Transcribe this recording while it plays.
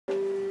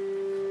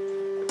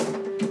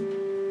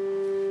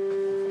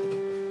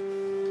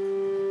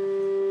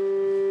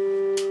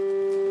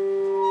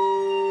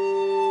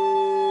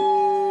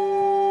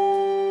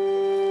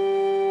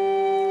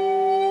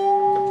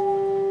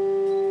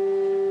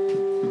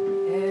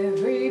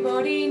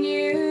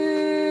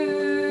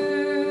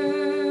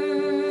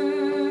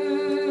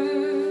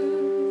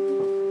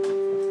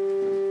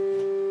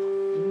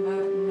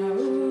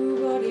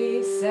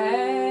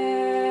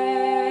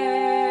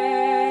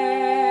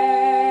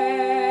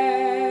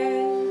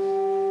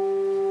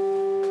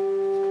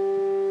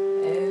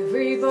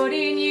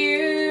everybody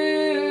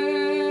knew,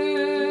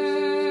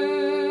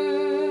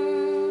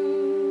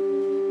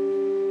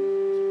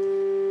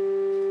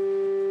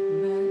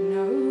 but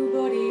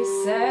nobody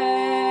said.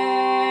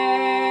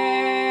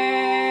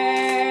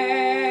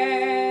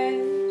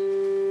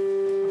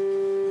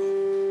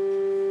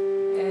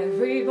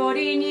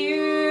 Everybody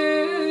knew,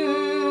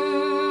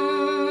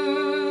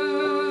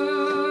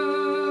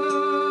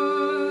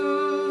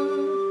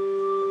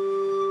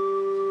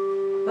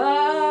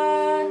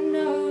 but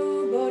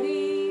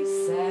nobody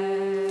said.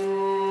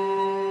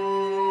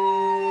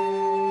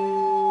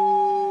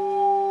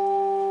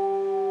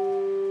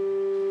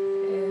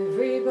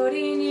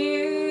 Everybody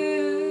knew,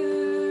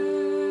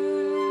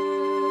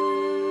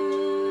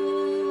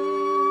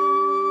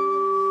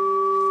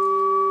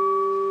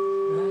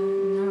 but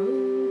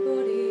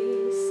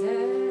nobody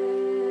said.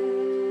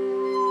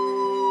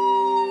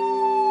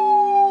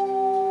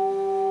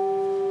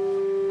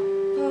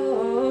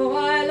 Oh,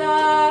 I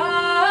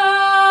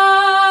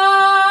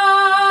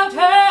loved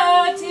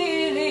her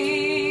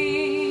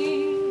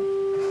dearly,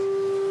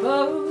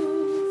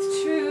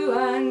 both true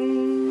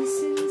and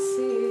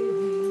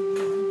sincerely.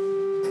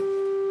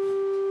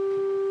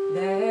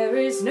 There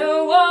is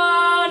no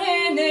one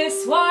in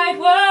this wide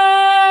world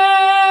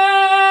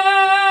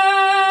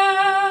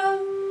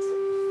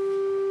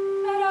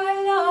that I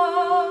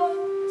love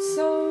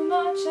so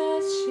much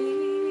as she.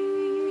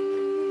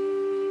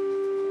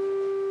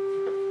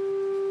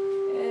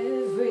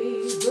 Every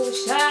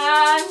bush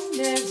and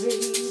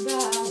every